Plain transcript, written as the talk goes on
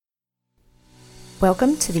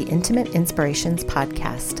Welcome to the Intimate Inspirations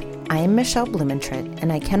Podcast. I am Michelle Blumentritt,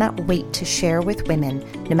 and I cannot wait to share with women,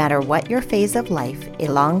 no matter what your phase of life, a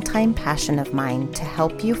longtime passion of mine to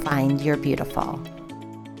help you find your beautiful.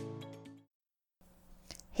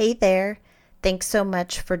 Hey there. Thanks so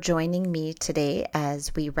much for joining me today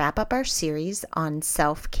as we wrap up our series on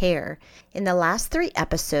self-care. In the last 3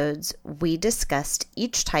 episodes, we discussed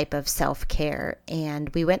each type of self-care, and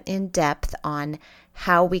we went in depth on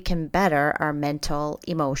how we can better our mental,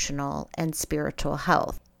 emotional, and spiritual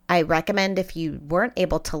health. I recommend if you weren't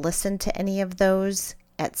able to listen to any of those,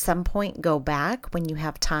 at some point go back when you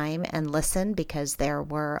have time and listen, because there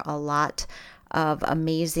were a lot of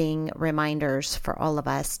amazing reminders for all of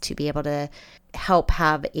us to be able to help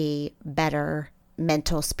have a better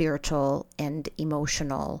mental, spiritual, and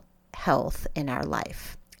emotional health in our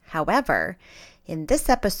life. However, in this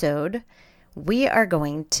episode, we are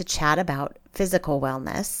going to chat about physical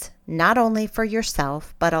wellness, not only for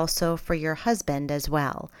yourself, but also for your husband as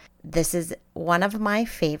well. This is one of my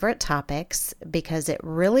favorite topics because it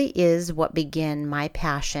really is what began my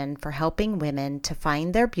passion for helping women to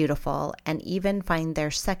find their beautiful and even find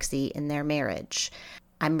their sexy in their marriage.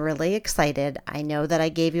 I'm really excited. I know that I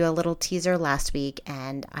gave you a little teaser last week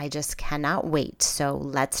and I just cannot wait. So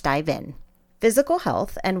let's dive in. Physical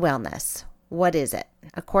health and wellness. What is it?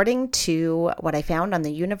 According to what I found on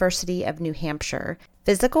the University of New Hampshire,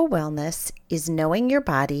 physical wellness is knowing your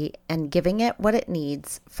body and giving it what it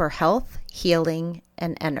needs for health, healing,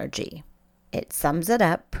 and energy. It sums it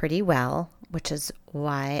up pretty well, which is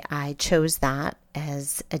why I chose that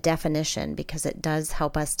as a definition, because it does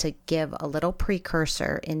help us to give a little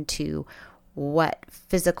precursor into what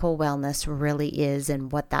physical wellness really is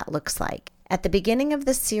and what that looks like. At the beginning of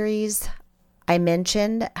this series, I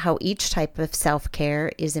mentioned how each type of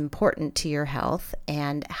self-care is important to your health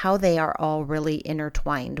and how they are all really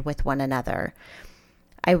intertwined with one another.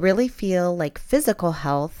 I really feel like physical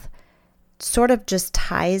health sort of just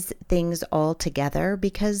ties things all together,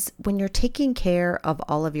 because when you're taking care of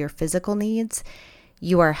all of your physical needs,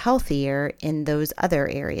 you are healthier in those other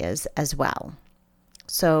areas as well.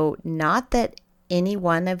 So not that any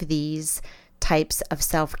one of these types of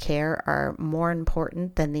self-care are more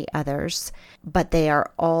important than the others, but they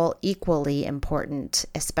are all equally important,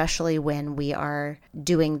 especially when we are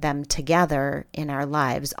doing them together in our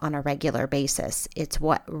lives on a regular basis. It's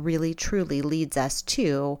what really truly leads us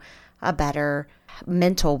to a better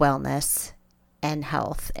mental wellness and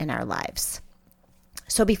health in our lives.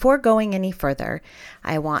 So before going any further,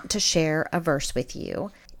 I want to share a verse with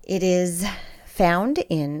you. It is found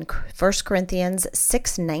in 1 Corinthians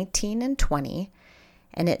 6:19 and 20,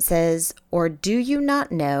 and it says, "Or do you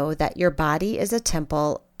not know that your body is a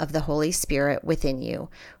temple of the Holy Spirit within you,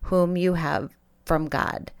 whom you have from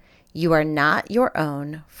God? You are not your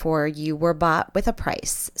own, for you were bought with a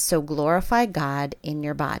price, so glorify God in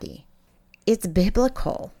your body." It's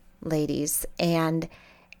biblical, ladies, and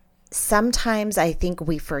sometimes I think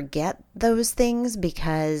we forget those things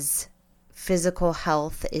because physical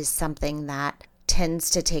health is something that tends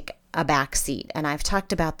to take a back seat. And I've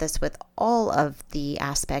talked about this with all of the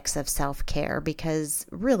aspects of self-care, because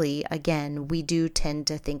really, again, we do tend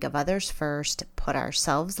to think of others first, put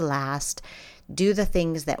ourselves last, do the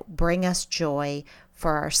things that bring us joy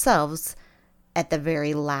for ourselves at the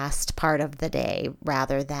very last part of the day,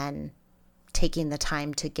 rather than taking the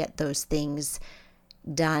time to get those things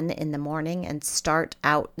done in the morning and start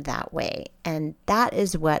out that way. And that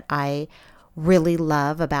is what I really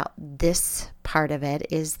love about this part of it,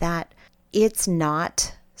 is that it's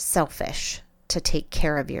not selfish to take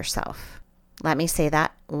care of yourself. Let me say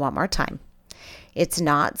that one more time. It's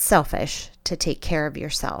not selfish to take care of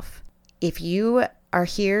yourself. If you are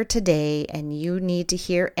here today and you need to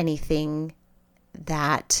hear anything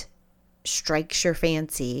that strikes your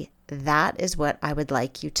fancy, that is what I would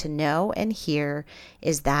like you to know and hear,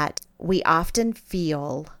 is that we often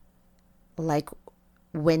feel like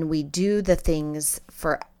when we do the things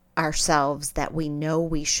for ourselves that we know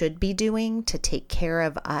we should be doing to take care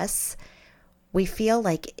of us, we feel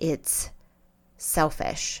like it's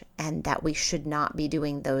selfish and that we should not be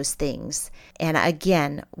doing those things. And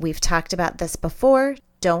again, we've talked about this before.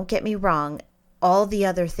 Don't get me wrong. All the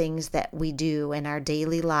other things that we do in our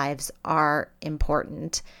daily lives are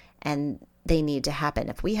important and they need to happen.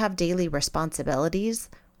 If we have daily responsibilities,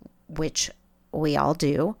 which we all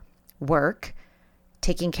do, work,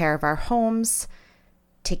 taking care of our homes,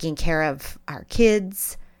 taking care of our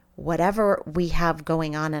kids, whatever we have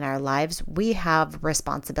going on in our lives, we have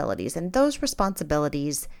responsibilities, and those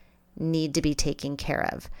responsibilities need to be taken care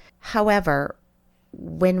of. However,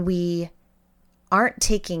 when we aren't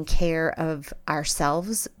taking care of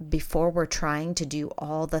ourselves before we're trying to do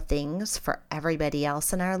all the things for everybody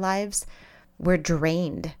else in our lives, we're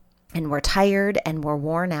drained and we're tired and we're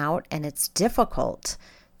worn out, and it's difficult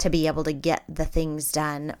to be able to get the things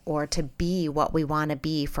done or to be what we want to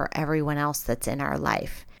be for everyone else that's in our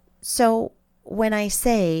life. So when I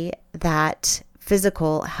say that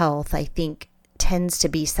physical health, I think, tends to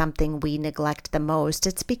be something we neglect the most,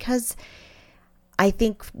 it's because I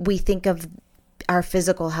think we think of our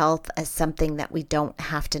physical health as something that we don't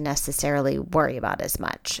have to necessarily worry about as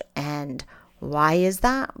much. And why is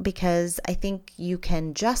that? Because I think you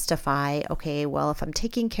can justify, okay, well, if I'm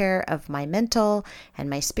taking care of my mental and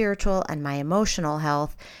my spiritual and my emotional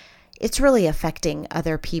health, it's really affecting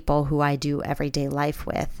other people who I do everyday life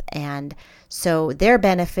with. And so they're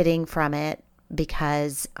benefiting from it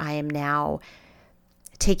because I am now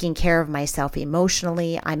taking care of myself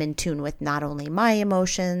emotionally. I'm in tune with not only my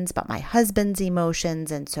emotions, but my husband's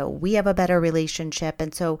emotions. And so we have a better relationship.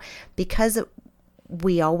 And so because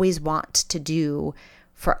we always want to do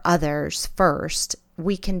for others first,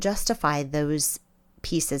 we can justify those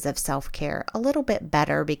pieces of self-care a little bit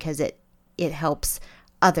better because it helps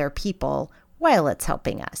other people while it's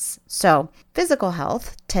helping us. So physical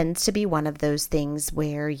health tends to be one of those things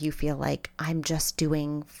where you feel like I'm just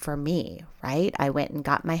doing for me, right? I went and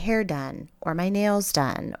got my hair done or my nails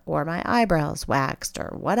done or my eyebrows waxed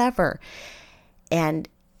or whatever. And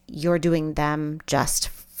you're doing them just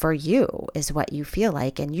for you is what you feel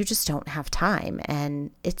like, and you just don't have time, and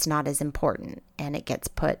it's not as important, and it gets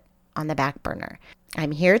put on the back burner.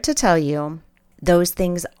 I'm here to tell you those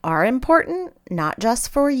things are important, not just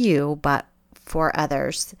for you, but for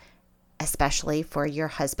others, especially for your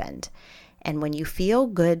husband. And when you feel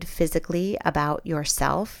good physically about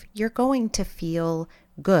yourself, you're going to feel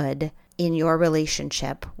good in your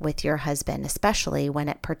relationship with your husband, especially when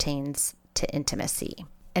it pertains to intimacy.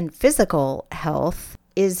 And physical health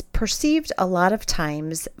is perceived a lot of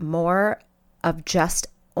times more of just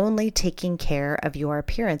only taking care of your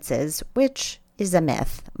appearances, which is a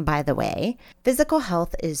myth, by the way. Physical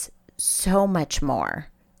health is so much more.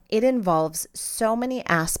 It involves so many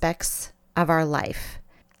aspects of our life,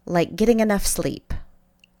 like getting enough sleep,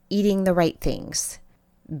 eating the right things,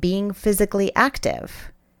 being physically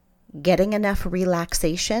active, getting enough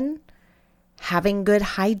relaxation, having good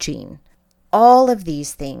hygiene. All of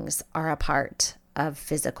these things are a part of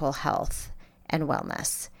physical health and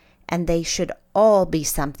wellness, and they should all be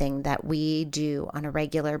something that we do on a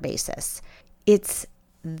regular basis. It's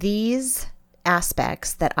these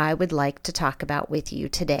aspects that I would like to talk about with you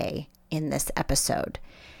today in this episode.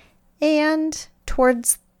 And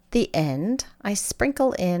towards the end, I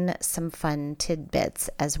sprinkle in some fun tidbits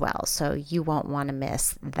as well, so you won't want to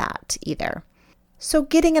miss that either. So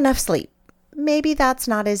getting enough sleep. Maybe that's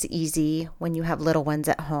not as easy when you have little ones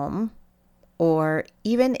at home, or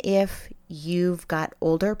even if you've got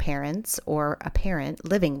older parents or a parent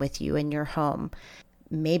living with you in your home.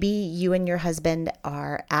 Maybe you and your husband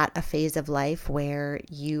are at a phase of life where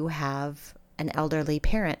you have an elderly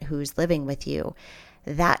parent who's living with you.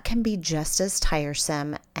 That can be just as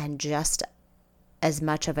tiresome and just as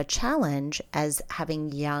much of a challenge as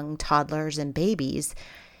having young toddlers and babies,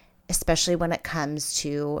 especially when it comes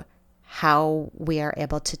to how we are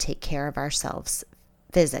able to take care of ourselves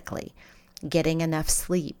physically. Getting enough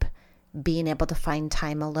sleep, being able to find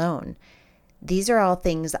time alone. These are all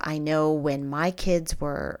things I know when my kids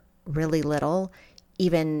were really little,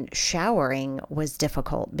 even showering was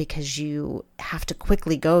difficult because you have to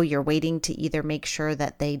quickly go. You're waiting to either make sure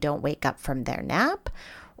that they don't wake up from their nap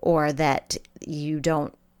or that you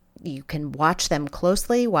can watch them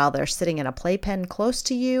closely while they're sitting in a playpen close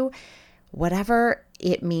to you. Whatever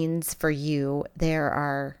it means for you, there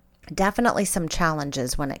are definitely some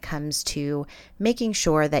challenges when it comes to making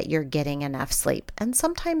sure that you're getting enough sleep. And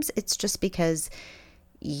sometimes it's just because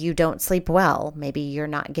you don't sleep well. Maybe you're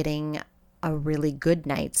not getting a really good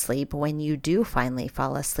night's sleep when you do finally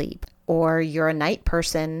fall asleep. Or you're a night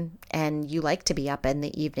person and you like to be up in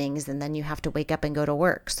the evenings and then you have to wake up and go to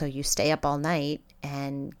work. So you stay up all night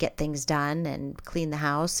and get things done and clean the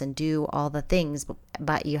house and do all the things,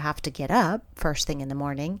 but you have to get up first thing in the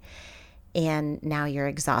morning. And now you're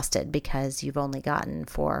exhausted because you've only gotten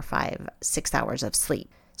 4, 5, 6 hours of sleep.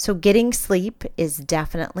 So getting sleep is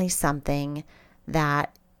definitely something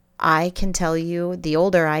that I can tell you, the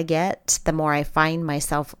older I get, the more I find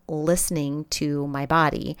myself listening to my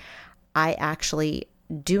body. I actually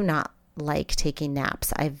do not like taking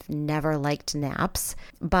naps. I've never liked naps,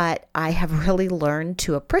 but I have really learned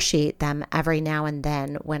to appreciate them every now and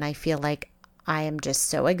then when I feel like I am just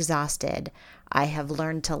so exhausted. I have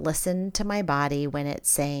learned to listen to my body when it's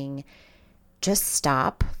saying, just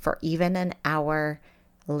stop for even an hour,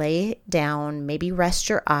 lay down, maybe rest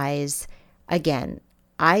your eyes. Again,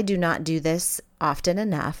 I do not do this often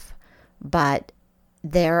enough, but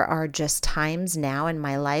there are just times now in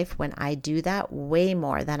my life when I do that way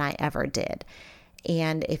more than I ever did.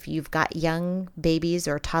 And if you've got young babies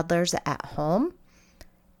or toddlers at home,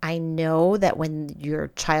 I know that when your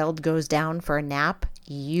child goes down for a nap,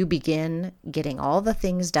 you begin getting all the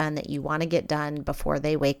things done that you want to get done before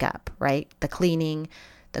they wake up, right? The cleaning,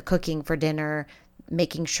 the cooking for dinner,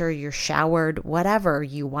 making sure you're showered, whatever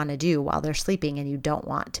you want to do while they're sleeping and you don't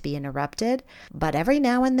want to be interrupted. But every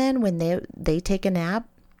now and then when they take a nap,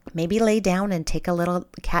 maybe lay down and take a little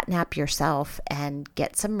cat nap yourself and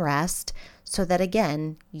get some rest so that,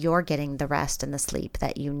 again, you're getting the rest and the sleep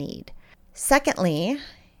that you need. Secondly,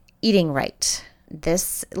 eating right.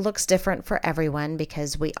 This looks different for everyone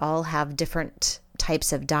because we all have different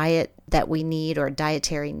types of diet that we need or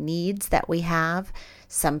dietary needs that we have.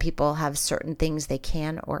 Some people have certain things they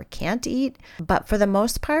can or can't eat. But for the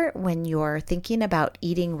most part, when you're thinking about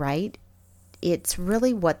eating right, it's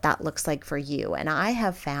really what that looks like for you. And I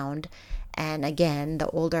have found, and again, the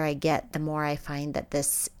older I get, the more I find that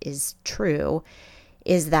this is true,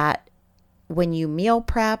 is that when you meal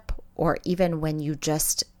prep or even when you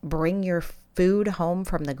just bring your food home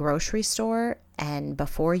from the grocery store and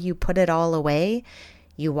before you put it all away,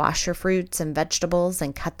 you wash your fruits and vegetables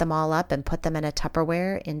and cut them all up and put them in a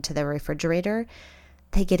Tupperware into the refrigerator,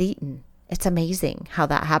 they get eaten. It's amazing how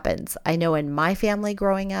that happens. I know in my family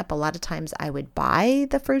growing up, a lot of times I would buy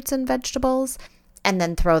the fruits and vegetables and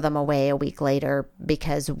then throw them away a week later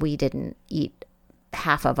because we didn't eat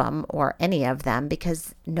half of them or any of them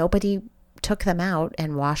because nobody took them out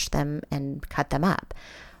and washed them and cut them up.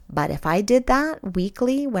 But if I did that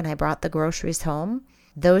weekly when I brought the groceries home,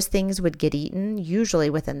 those things would get eaten usually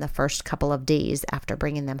within the first couple of days after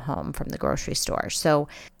bringing them home from the grocery store. So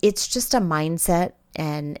it's just a mindset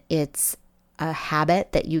and it's a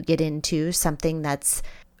habit that you get into, something that's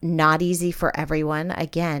not easy for everyone.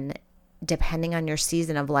 Again, depending on your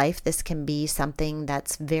season of life, this can be something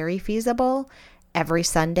that's very feasible every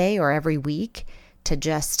Sunday or every week to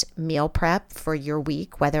just meal prep for your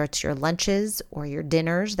week, whether it's your lunches or your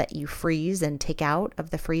dinners that you freeze and take out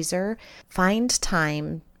of the freezer. Find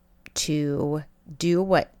time to do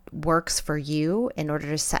what works for you in order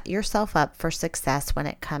to set yourself up for success when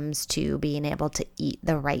it comes to being able to eat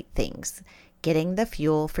the right things, getting the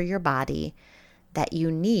fuel for your body that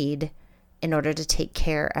you need in order to take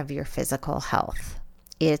care of your physical health.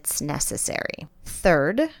 It's necessary.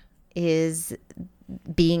 Third is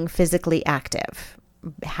being physically active,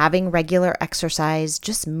 having regular exercise,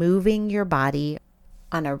 just moving your body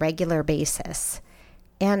on a regular basis.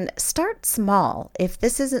 And start small. If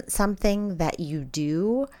this isn't something that you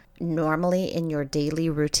do normally in your daily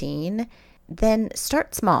routine, then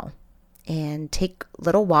start small and take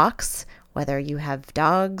little walks, whether you have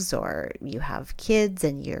dogs or you have kids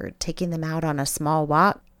and you're taking them out on a small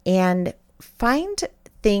walk, and find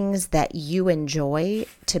things that you enjoy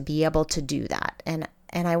to be able to do that.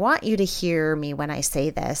 And I want you to hear me when I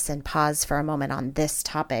say this and pause for a moment on this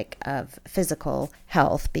topic of physical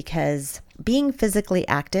health, because being physically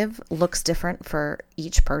active looks different for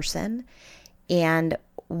each person. And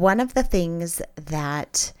one of the things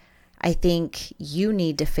that I think you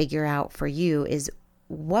need to figure out for you is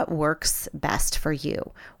what works best for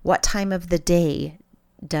you. What time of the day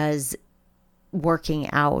does working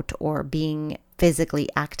out or being physically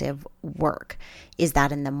active work? Is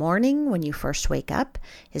that in the morning when you first wake up?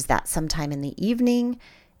 Is that sometime in the evening?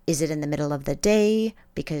 Is it in the middle of the day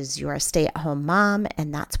because you're a stay-at-home mom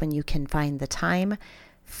and that's when you can find the time?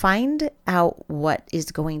 Find out what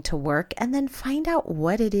is going to work and then find out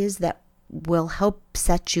what it is that will help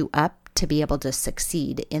set you up to be able to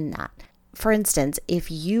succeed in that. For instance, if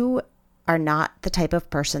you are not the type of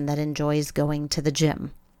person that enjoys going to the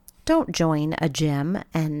gym, don't join a gym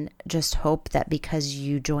and just hope that because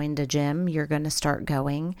you joined a gym, you're going to start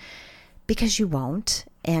going, because you won't.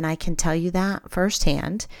 And I can tell you that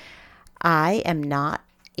firsthand. I am not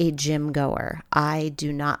a gym goer. I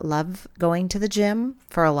do not love going to the gym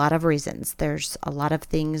for a lot of reasons. There's a lot of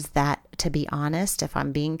things that, to be honest, if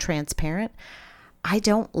I'm being transparent, I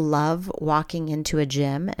don't love walking into a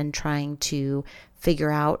gym and trying to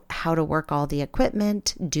figure out how to work all the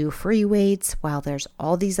equipment, do free weights while there's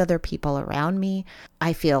all these other people around me.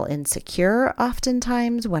 I feel insecure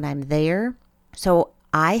oftentimes when I'm there. So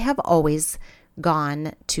I have always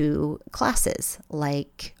gone to classes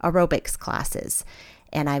like aerobics classes.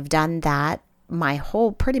 And I've done that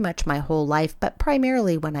pretty much my whole life, but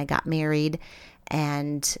primarily when I got married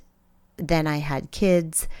and then I had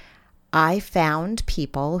kids. I found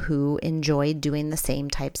people who enjoyed doing the same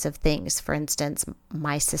types of things. For instance,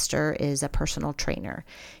 my sister is a personal trainer,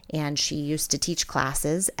 and she used to teach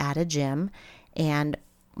classes at a gym, and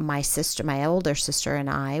my older sister and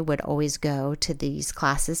I would always go to these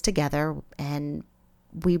classes together, and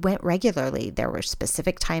we went regularly. There were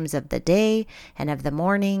specific times of the day and of the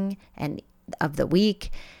morning and of the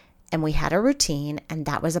week, and we had a routine, and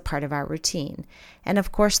that was a part of our routine. And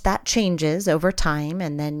of course, that changes over time,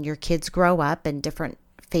 and then your kids grow up and different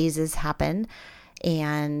phases happen,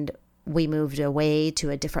 and we moved away to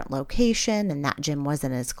a different location, and that gym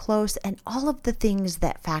wasn't as close, and all of the things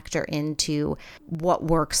that factor into what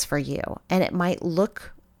works for you. And it might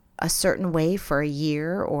look a certain way for a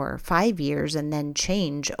year or 5 years and then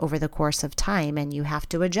change over the course of time, and you have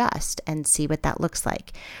to adjust and see what that looks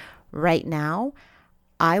like. Right now,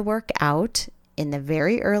 I work out in the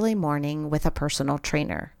very early morning with a personal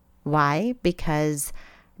trainer. Why? Because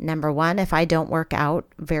number one, if I don't work out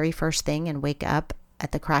very first thing and wake up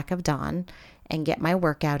at the crack of dawn and get my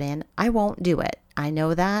workout in, I won't do it. I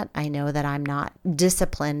know that. I know that I'm not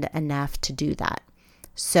disciplined enough to do that.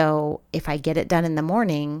 So if I get it done in the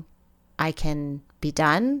morning, I can be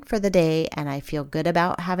done for the day, and I feel good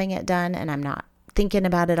about having it done, and I'm not thinking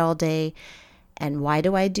about it all day. And why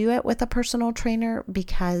do I do it with a personal trainer?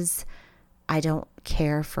 Because I don't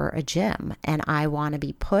care for a gym, and I want to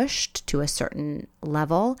be pushed to a certain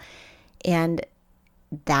level. And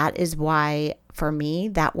that is why, for me,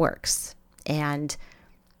 that works. And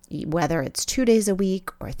whether it's 2 days a week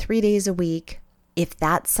or 3 days a week, if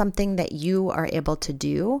that's something that you are able to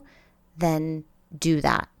do, then do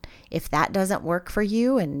that. If that doesn't work for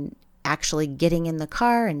you, and actually getting in the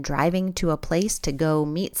car and driving to a place to go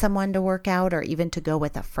meet someone to work out, or even to go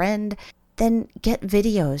with a friend, then get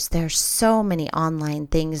videos. There's so many online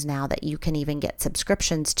things now that you can even get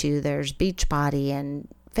subscriptions to. There's Beachbody and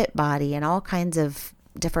Fitbody and all kinds of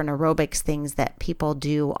different aerobics things that people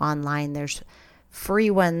do online. There's free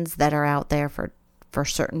ones that are out there for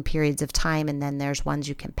certain periods of time, and then there's ones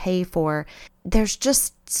you can pay for. There's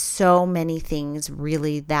just so many things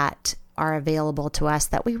really that are available to us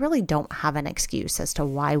that we really don't have an excuse as to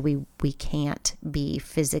why we can't be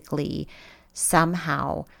physically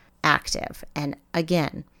somehow active. And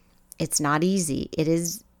again, it's not easy. It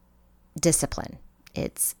is discipline.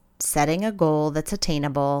 It's setting a goal that's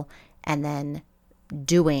attainable and then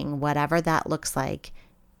doing whatever that looks like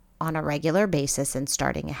on a regular basis and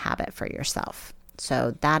starting a habit for yourself.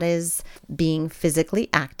 So that is being physically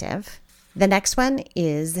active. The next one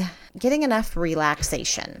is getting enough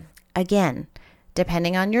relaxation. Again,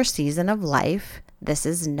 depending on your season of life, this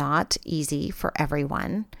is not easy for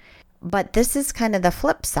everyone. But this is kind of the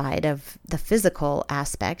flip side of the physical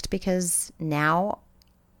aspect, because now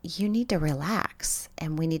you need to relax,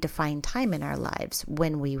 and we need to find time in our lives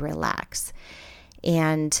when we relax.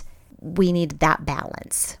 And we need that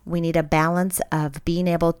balance. We need a balance of being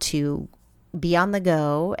able to be on the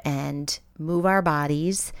go and move our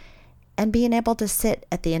bodies, and being able to sit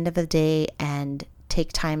at the end of the day and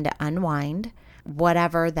take time to unwind,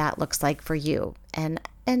 whatever that looks like for you. And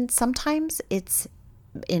sometimes it's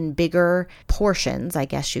in bigger portions, I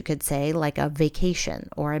guess you could say, like a vacation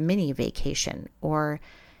or a mini vacation, or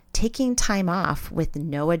taking time off with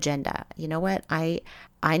no agenda. You know what? I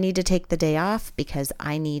need to take the day off because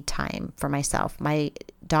I need time for myself. My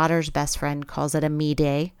daughter's best friend calls it a me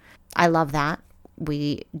day. I love that.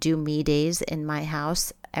 We do me days in my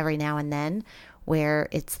house every now and then, where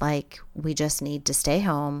it's like we just need to stay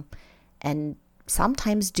home and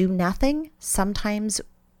sometimes do nothing. Sometimes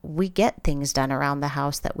we get things done around the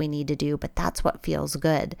house that we need to do, but that's what feels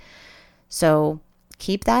good. So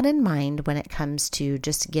keep that in mind when it comes to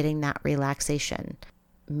just getting that relaxation,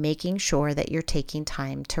 making sure that you're taking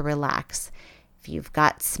time to relax. If you've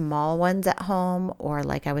got small ones at home, or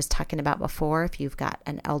like I was talking about before, if you've got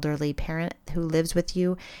an elderly parent who lives with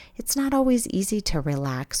you, it's not always easy to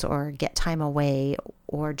relax or get time away,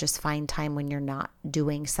 or just find time when you're not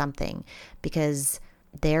doing something, because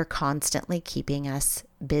they're constantly keeping us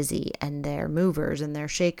busy, and they're movers and they're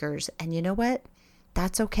shakers. And you know what?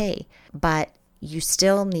 That's okay. But you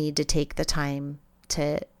still need to take the time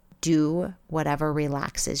to do whatever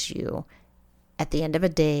relaxes you at the end of a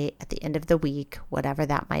day, at the end of the week, whatever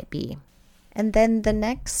that might be. And then the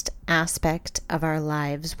next aspect of our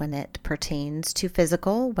lives when it pertains to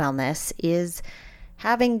physical wellness is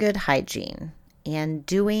having good hygiene and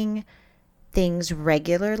doing things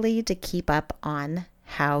regularly to keep up on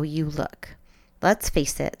how you look. Let's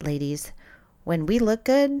face it, ladies, when we look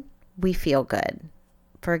good, we feel good.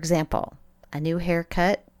 For example, a new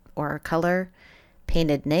haircut or a color,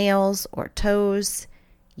 painted nails or toes,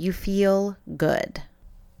 you feel good.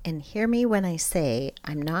 And hear me when I say,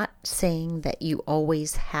 I'm not saying that you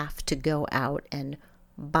always have to go out and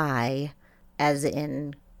buy, as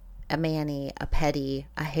in a mani, a pedi,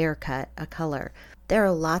 a haircut, a color. There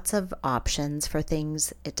are lots of options for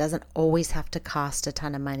things. It doesn't always have to cost a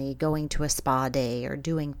ton of money going to a spa day or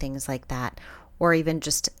doing things like that, or even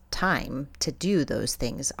just time to do those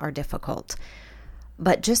things are difficult.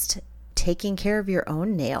 But just taking care of your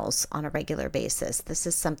own nails on a regular basis. This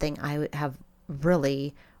is something I have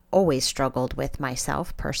really always struggled with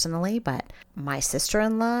myself personally, but my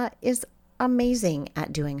sister-in-law is amazing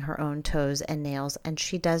at doing her own toes and nails, and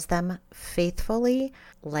she does them faithfully,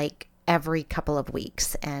 like every couple of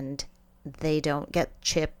weeks, and they don't get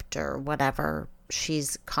chipped or whatever.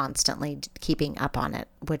 She's constantly keeping up on it,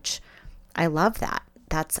 which I love that.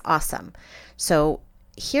 That's awesome. So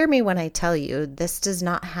hear me when I tell you, this does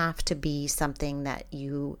not have to be something that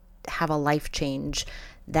you have a life change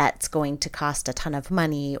that's going to cost a ton of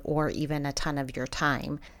money or even a ton of your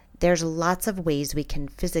time. There's lots of ways we can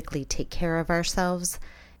physically take care of ourselves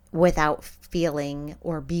without feeling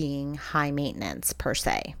or being high maintenance per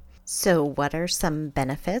se. So what are some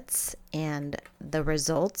benefits and the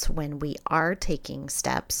results when we are taking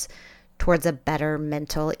steps towards a better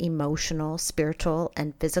mental, emotional, spiritual,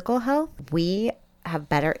 and physical health? We have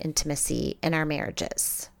better intimacy in our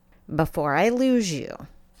marriages. Before I lose you,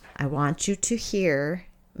 I want you to hear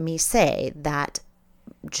me say that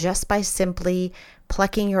just by simply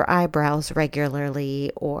plucking your eyebrows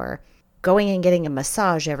regularly or going and getting a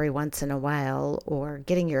massage every once in a while or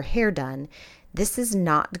getting your hair done, this is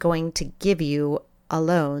not going to give you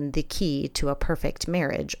alone the key to a perfect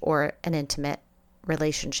marriage or an intimate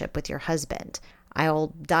relationship with your husband.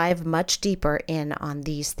 I'll dive much deeper in on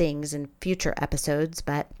these things in future episodes,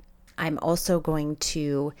 but I'm also going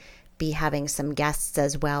to be having some guests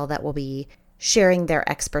as well that will be sharing their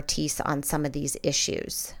expertise on some of these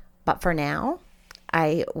issues. But for now,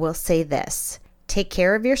 I will say this: take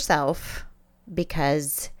care of yourself,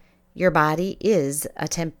 because your body is a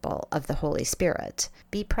temple of the Holy Spirit.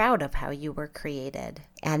 Be proud of how you were created.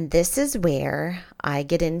 And this is where I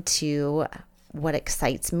get into what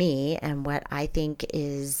excites me and what I think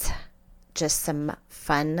is just some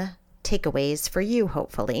fun takeaways for you,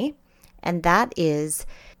 hopefully. And that is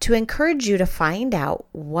to encourage you to find out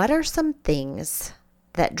what are some things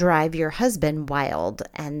that drive your husband wild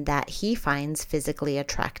and that he finds physically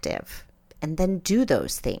attractive. And then do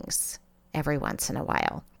those things every once in a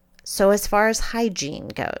while. So as far as hygiene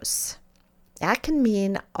goes, that can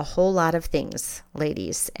mean a whole lot of things,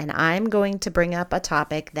 ladies. And I'm going to bring up a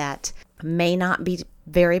topic that may not be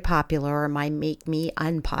very popular or might make me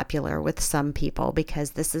unpopular with some people,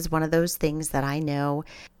 because this is one of those things that I know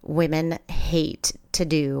women hate to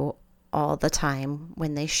do all the time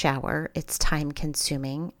when they shower. It's time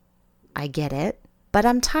consuming. I get it. But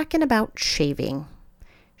I'm talking about shaving.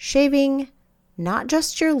 Shaving not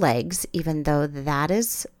just your legs, even though that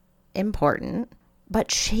is important,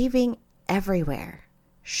 but shaving everywhere.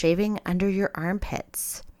 Shaving under your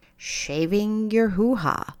armpits. Shaving your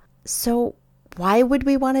hoo-ha. So why would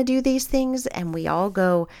we want to do these things? And we all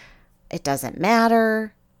go, it doesn't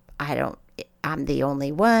matter. I'm the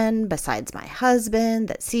only one besides my husband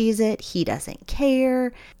that sees it. He doesn't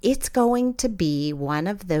care. It's going to be one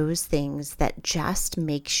of those things that just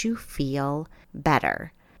makes you feel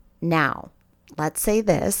better. Now, let's say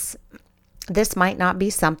this might not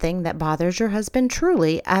be something that bothers your husband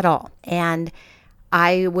truly at all. And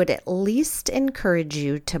I would at least encourage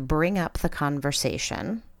you to bring up the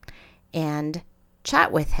conversation and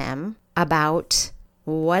chat with him about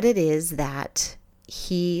what it is that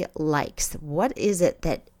he likes. What is it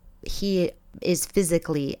that he is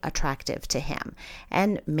physically attractive to him?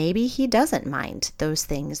 And maybe he doesn't mind those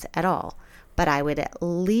things at all. But I would at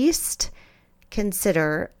least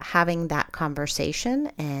consider having that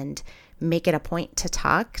conversation and make it a point to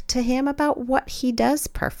talk to him about what he does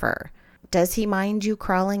prefer. Does he mind you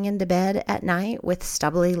crawling into bed at night with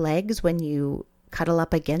stubbly legs when you cuddle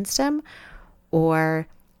up against him? Or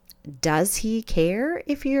does he care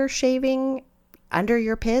if you're shaving under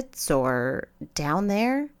your pits or down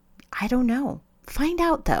there? I don't know. Find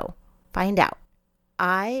out though. Find out.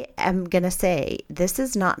 I am going to say this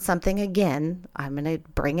is not something, again, I'm going to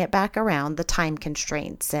bring it back around, the time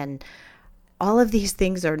constraints and all of these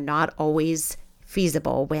things are not always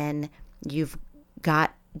feasible when you've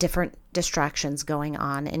got different distractions going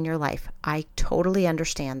on in your life. I totally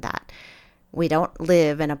understand that. We don't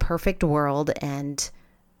live in a perfect world and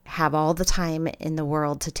have all the time in the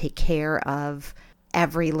world to take care of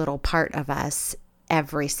every little part of us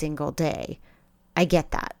every single day. I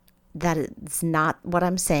get that. That is not what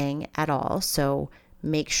I'm saying at all. So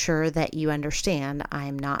make sure that you understand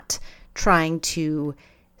I'm not trying to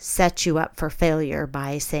set you up for failure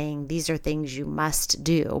by saying these are things you must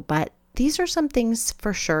do, but these are some things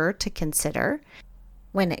for sure to consider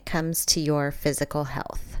when it comes to your physical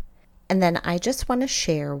health. And then I just want to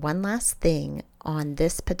share one last thing on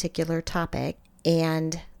this particular topic,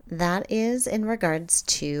 and that is in regards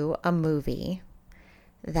to a movie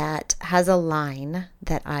that has a line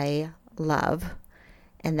that I love,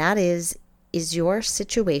 and that is your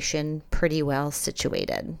situation pretty well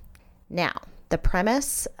situated? Now, the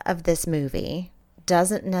premise of this movie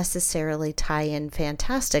doesn't necessarily tie in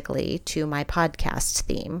fantastically to my podcast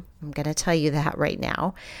theme. I'm going to tell you that right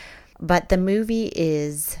now. But the movie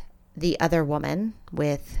is The Other Woman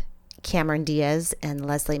with Cameron Diaz and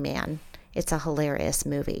Leslie Mann. It's a hilarious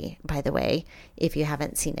movie, by the way, if you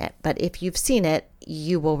haven't seen it. But if you've seen it,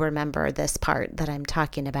 you will remember this part that I'm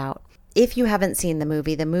talking about. If you haven't seen the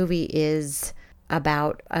movie is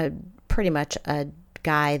about pretty much a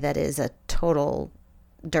guy that is a total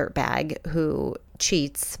dirtbag who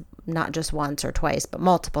cheats not just once or twice, but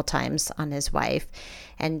multiple times on his wife.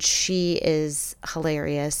 And she is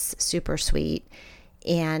hilarious, super sweet.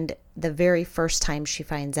 And the very first time she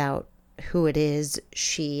finds out who it is,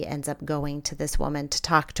 she ends up going to this woman to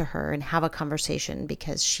talk to her and have a conversation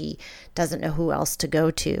because she doesn't know who else to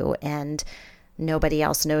go to and nobody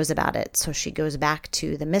else knows about it. So she goes back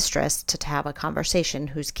to the mistress to have a conversation,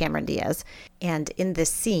 who's Cameron Diaz. And in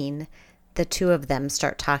this scene, the two of them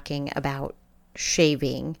start talking about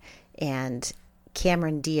shaving, and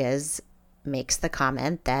Cameron Diaz makes the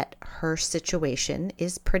comment that her situation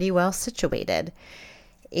is pretty well situated.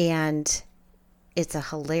 And it's a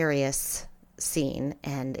hilarious scene.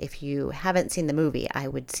 And if you haven't seen the movie, I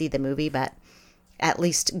would see the movie, but at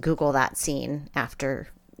least Google that scene after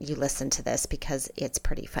you listen to this because it's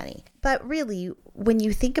pretty funny. But really, when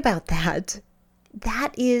you think about that,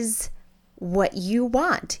 that is what you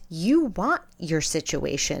want. You want your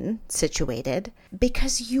situation situated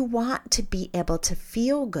because you want to be able to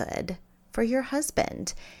feel good for your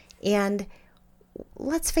husband. And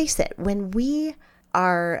let's face it, when we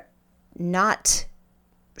are not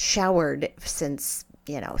showered since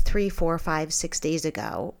 3, 4, 5, 6 days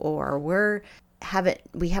ago, or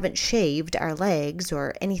we haven't shaved our legs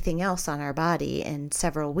or anything else on our body in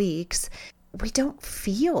several weeks, we don't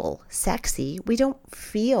feel sexy. We don't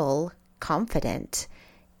feel confident.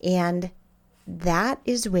 And that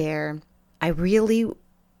is where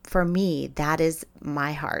for me, that is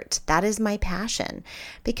my heart. That is my passion.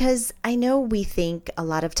 Because I know we think a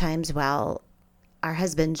lot of times, well, our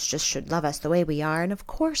husbands just should love us the way we are. And of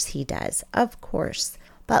course he does. Of course.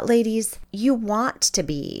 But ladies, you want to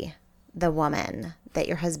be the woman that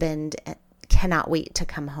your husband cannot wait to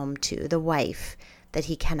come home to, the wife that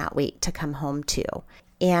he cannot wait to come home to.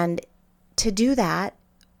 And to do that,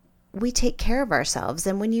 we take care of ourselves.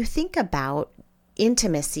 And when you think about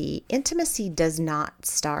intimacy does not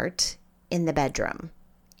start in the bedroom.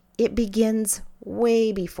 It begins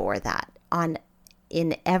way before that,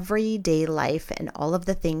 in everyday life and all of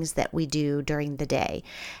the things that we do during the day.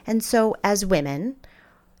 And so as women,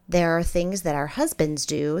 there are things that our husbands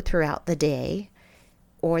do throughout the day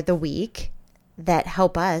or the week that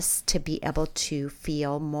help us to be able to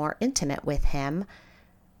feel more intimate with him.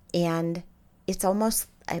 And it's almost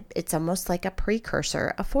like a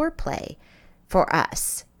precursor, a foreplay for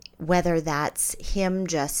us, whether that's him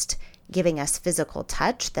just giving us physical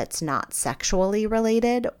touch that's not sexually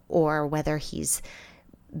related, or whether he's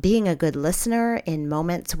being a good listener in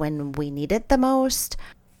moments when we need it the most.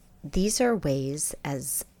 These are ways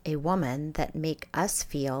as a woman that make us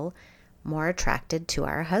feel more attracted to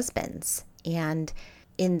our husbands. And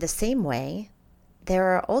in the same way, there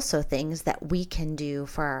are also things that we can do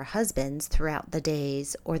for our husbands throughout the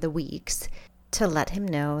days or the weeks to let him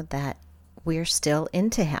know that we're still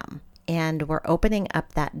into him and we're opening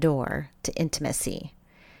up that door to intimacy.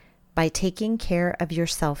 By taking care of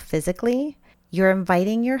yourself physically, you're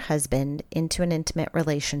inviting your husband into an intimate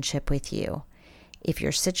relationship with you. If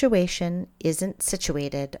your situation isn't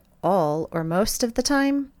situated all or most of the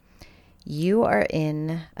time, you are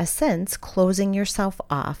in a sense closing yourself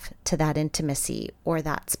off to that intimacy or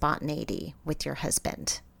that spontaneity with your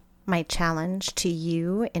husband. My challenge to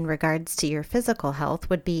you in regards to your physical health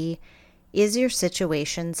would be, is your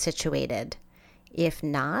situation situated? If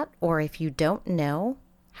not, or if you don't know,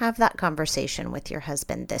 have that conversation with your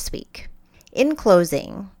husband this week. In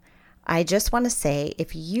closing, I just want to say,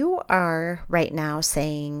 if you are right now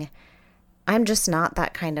saying, I'm just not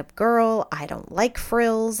that kind of girl, I don't like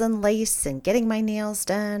frills and lace and getting my nails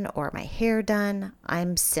done or my hair done,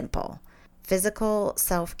 I'm simple. physical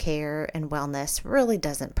self-care and wellness really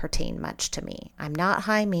doesn't pertain much to me. I'm not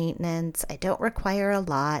high maintenance. I don't require a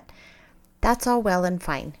lot. That's all well and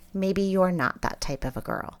fine. Maybe you're not that type of a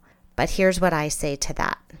girl. But here's what I say to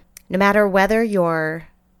that. No matter whether you're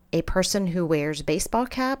a person who wears baseball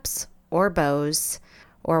caps or bows,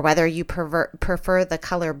 or whether you prefer the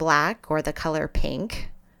color black or the color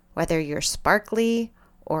pink, whether you're sparkly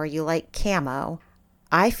or you like camo,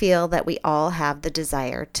 I feel that we all have the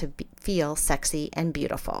desire to feel sexy and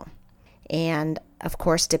beautiful. And of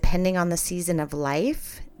course, depending on the season of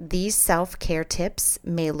life, these self-care tips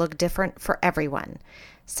may look different for everyone.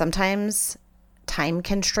 Sometimes time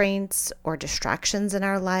constraints or distractions in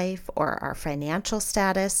our life or our financial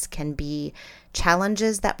status can be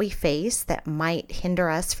challenges that we face that might hinder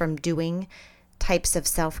us from doing types of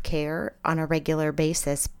self-care on a regular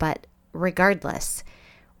basis. But regardless,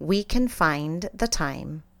 we can find the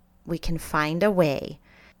time, we can find a way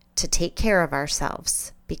to take care of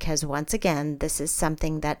ourselves, because once again, this is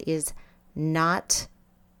something that is not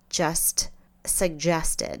just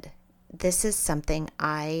suggested. This is something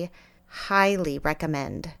I highly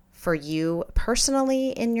recommend for you personally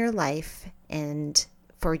in your life and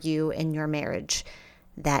for you in your marriage,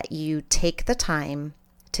 that you take the time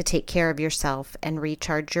to take care of yourself and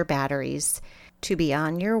recharge your batteries to be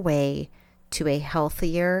on your way to a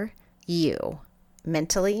healthier you,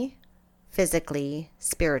 mentally, physically,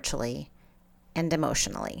 spiritually, and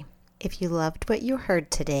emotionally. If you loved what you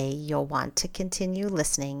heard today, you'll want to continue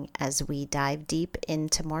listening as we dive deep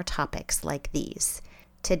into more topics like these.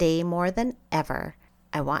 Today, more than ever,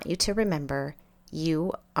 I want you to remember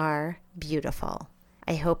you are beautiful.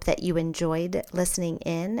 I hope that you enjoyed listening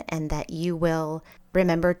in and that you will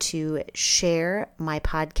remember to share my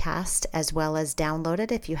podcast as well as download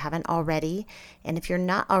it if you haven't already. And if you're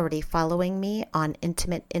not already following me on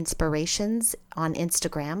Intimate Inspirations on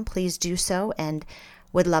Instagram, please do so, and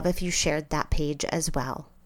would love if you shared that page as well.